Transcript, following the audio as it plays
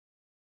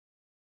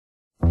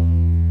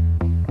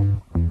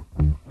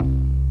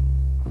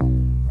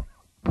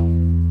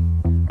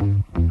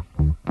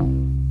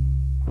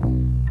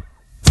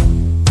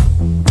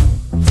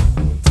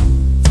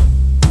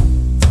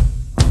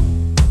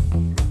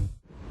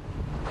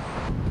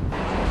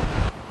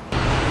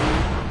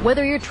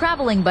Whether you're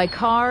traveling by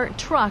car,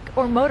 truck,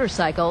 or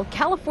motorcycle,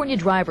 California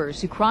drivers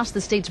who cross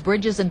the state's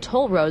bridges and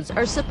toll roads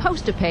are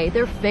supposed to pay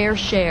their fair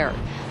share.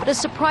 But a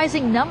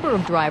surprising number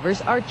of drivers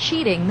are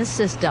cheating the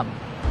system.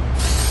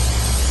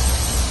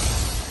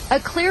 A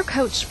clear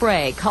coat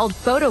spray called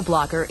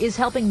PhotoBlocker is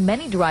helping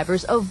many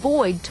drivers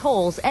avoid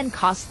tolls and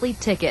costly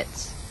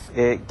tickets.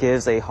 It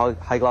gives a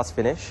high gloss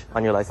finish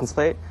on your license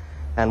plate,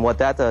 and what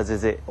that does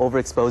is it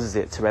overexposes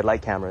it to red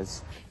light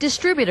cameras.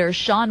 Distributor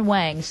Sean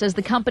Wang says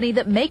the company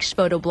that makes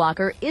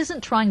PhotoBlocker isn't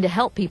trying to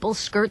help people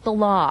skirt the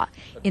law.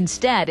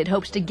 Instead, it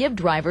hopes to give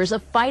drivers a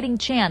fighting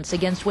chance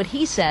against what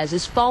he says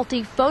is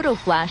faulty photo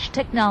flash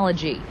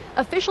technology.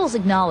 Officials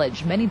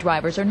acknowledge many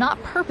drivers are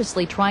not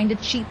purposely trying to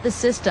cheat the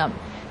system.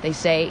 They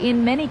say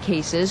in many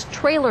cases,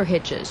 trailer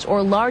hitches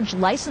or large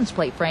license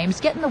plate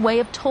frames get in the way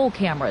of toll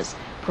cameras,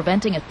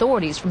 preventing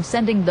authorities from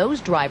sending those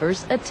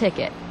drivers a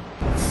ticket.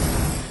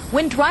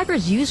 When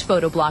drivers use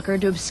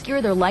PhotoBlocker to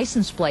obscure their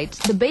license plates,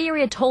 the Bay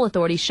Area Toll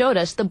Authority showed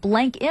us the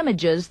blank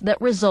images that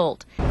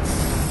result.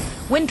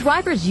 When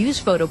drivers use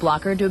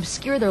PhotoBlocker to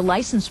obscure their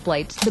license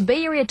plates, the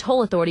Bay Area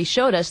Toll Authority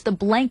showed us the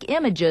blank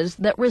images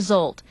that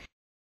result.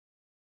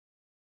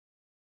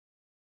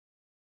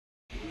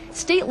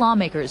 State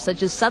lawmakers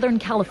such as Southern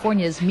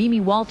California's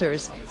Mimi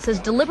Walters says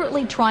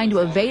deliberately trying to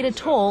evade a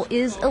toll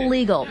is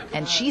illegal,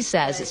 and she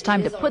says it's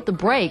time to put the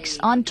brakes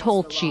on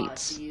toll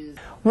cheats.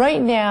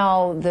 Right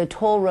now, the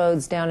toll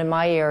roads down in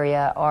my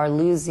area are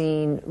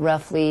losing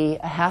roughly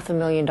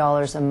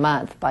 $500,000 a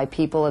month by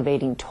people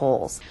evading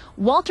tolls.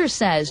 Walter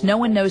says no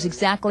one knows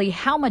exactly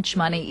how much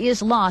money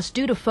is lost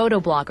due to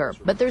PhotoBlocker,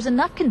 but there's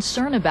enough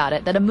concern about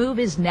it that a move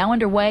is now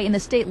underway in the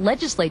state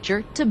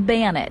legislature to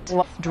ban it.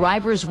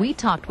 Drivers we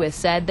talked with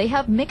said they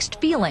have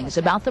mixed feelings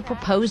about the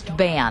proposed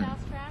ban.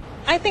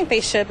 I think they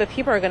should, but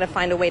people are going to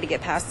find a way to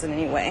get past it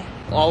anyway.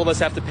 All of us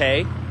have to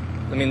pay.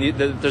 I mean,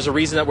 there's a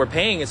reason that we're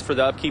paying. It's for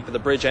the upkeep of the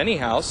bridge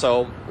anyhow,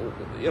 so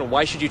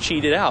why should you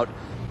cheat it out?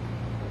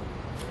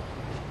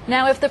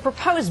 Now, if the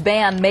proposed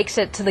ban makes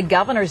it to the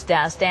governor's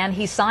desk and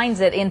he signs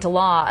it into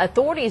law,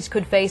 authorities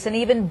could face an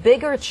even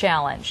bigger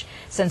challenge.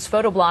 Since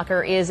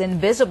PhotoBlocker is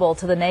invisible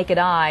to the naked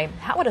eye,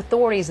 how would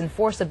authorities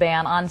enforce a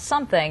ban on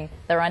something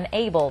they're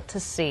unable to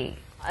see?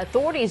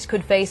 Authorities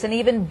could face an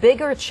even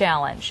bigger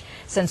challenge.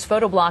 Since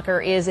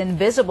PhotoBlocker is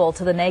invisible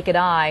to the naked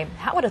eye,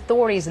 how would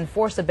authorities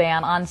enforce a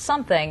ban on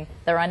something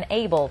they're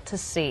unable to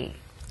see?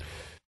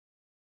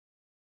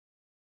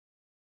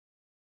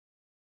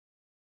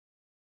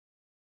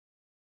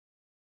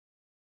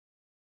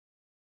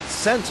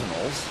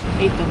 Sentinels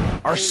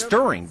are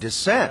stirring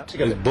dissent.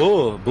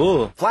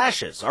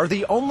 Flashes are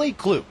the only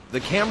clue the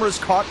cameras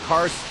caught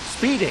cars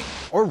speeding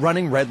or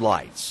running red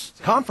lights.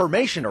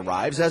 Confirmation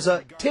arrives as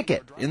a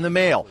ticket in the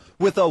mail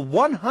with a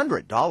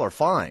 $100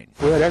 fine.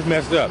 Well, that's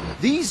messed up.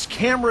 These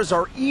cameras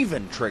are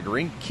even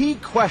triggering key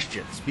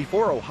questions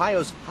before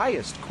Ohio's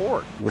highest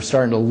court. We're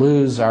starting to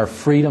lose our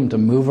freedom to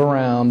move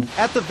around.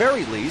 At the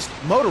very least,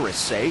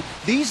 motorists say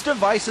these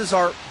devices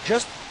are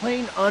just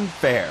plain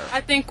unfair.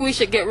 I think we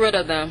should get rid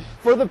of them.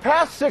 For the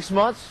past 6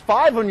 months,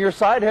 Five on Your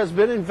Side has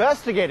been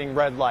investigating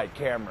red light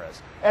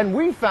cameras. And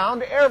we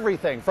found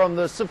everything from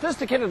the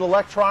sophisticated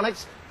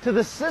electronics to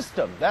the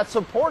system that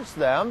supports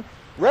them.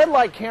 Red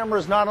light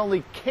cameras not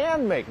only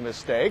can make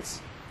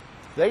mistakes,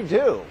 they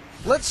do.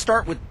 Let's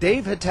start with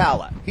Dave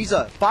Hitala. He's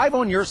a Five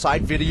on Your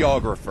Side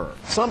videographer.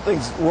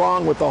 Something's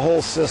wrong with the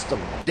whole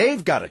system.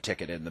 Dave got a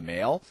ticket in the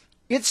mail.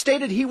 It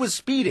stated he was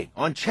speeding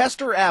on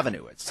Chester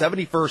Avenue at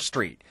 71st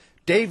Street.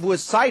 Dave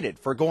was cited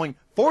for going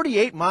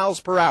 48 miles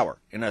per hour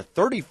in a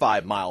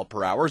 35 mile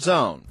per hour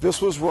zone.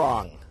 This was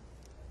wrong,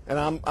 and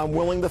I'm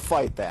willing to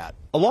fight that.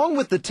 Along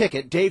with the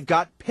ticket, Dave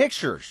got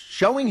pictures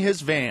showing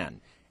his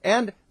van.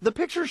 And the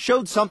picture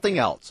showed something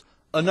else,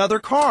 another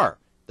car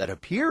that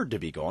appeared to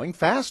be going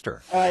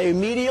faster. I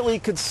immediately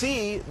could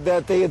see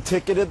that they had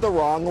ticketed the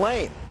wrong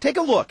lane. Take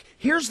a look.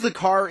 Here's the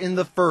car in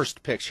the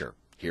first picture.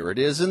 Here it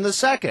is in the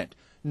second.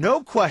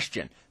 No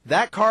question,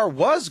 that car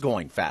was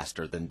going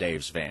faster than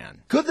Dave's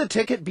van. Could the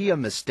ticket be a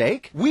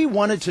mistake? We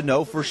wanted to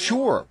know for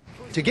sure.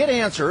 To get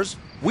answers,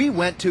 we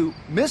went to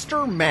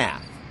Mr.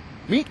 Math.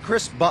 Meet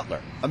Chris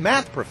Butler, a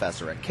math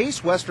professor at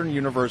Case Western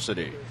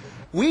University.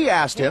 We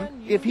asked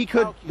him if he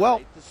could,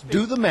 well,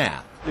 do the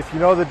math. If you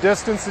know the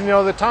distance and you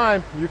know the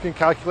time, you can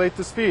calculate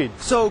the speed.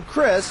 So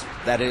Chris,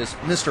 that is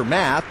Mr.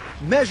 Math,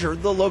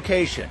 measured the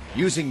location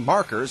using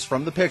markers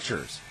from the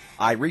pictures.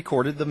 I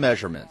recorded the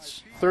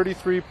measurements.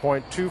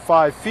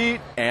 33.25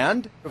 feet.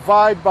 And?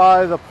 Divide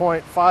by the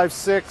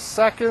 0.56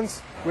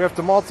 seconds. We have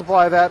to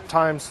multiply that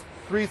times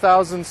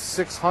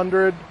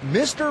 3,600.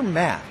 Mr.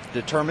 Math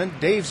determined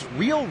Dave's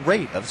real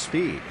rate of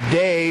speed.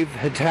 Dave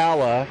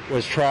Hitala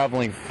was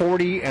traveling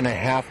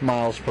 40.5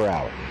 miles per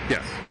hour.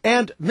 Yes.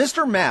 And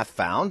Mr. Math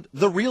found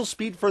the real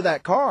speed for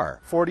that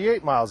car.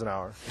 48 miles an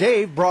hour.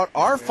 Dave brought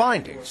our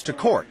findings to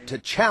court to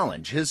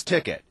challenge his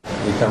ticket.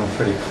 It becomes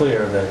pretty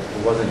clear that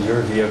it wasn't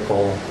your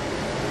vehicle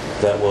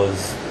that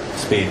was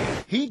speeding.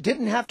 He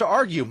didn't have to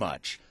argue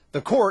much.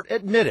 The court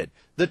admitted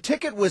The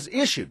ticket was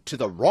issued to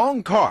the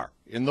wrong car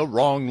in the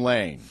wrong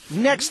lane.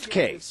 Next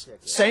case,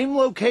 same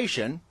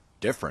location,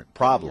 different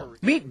problem.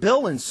 Meet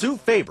Bill and Sue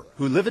Faber,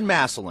 who live in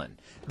Magellan.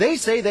 They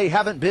say they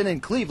haven't been in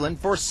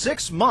Cleveland for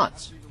 6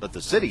 months, but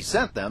the city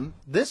sent them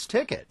this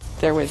ticket.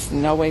 There was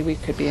no way we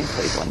could be in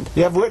Cleveland.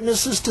 You have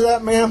witnesses to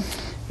that, ma'am?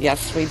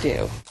 Yes, we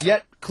do.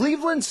 Yet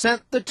Cleveland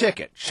sent the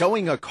ticket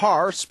showing a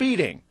car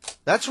speeding.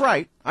 That's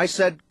right, I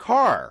said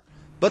car.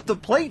 But the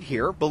plate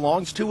here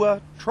belongs to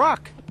a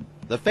truck.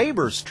 The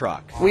Faber's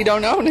truck. We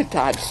don't own a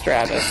Dodge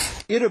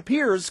Stratus. It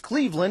appears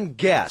Cleveland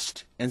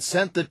guessed and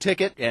sent the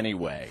ticket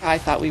anyway. I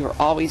thought we were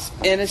always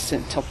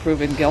innocent till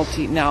proven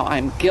guilty. Now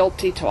I'm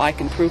guilty till I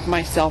can prove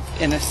myself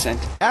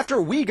innocent.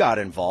 After we got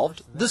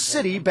involved, the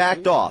city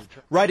backed off,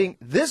 writing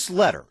this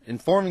letter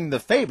informing the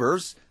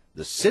Fabers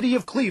the city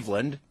of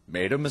Cleveland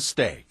made a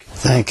mistake.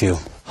 Thank you.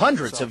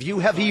 Hundreds of you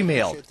have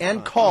emailed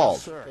and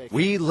called.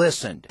 We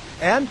listened.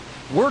 And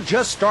we're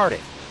just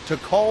starting to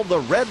call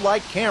the red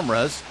light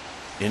cameras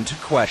into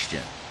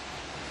question.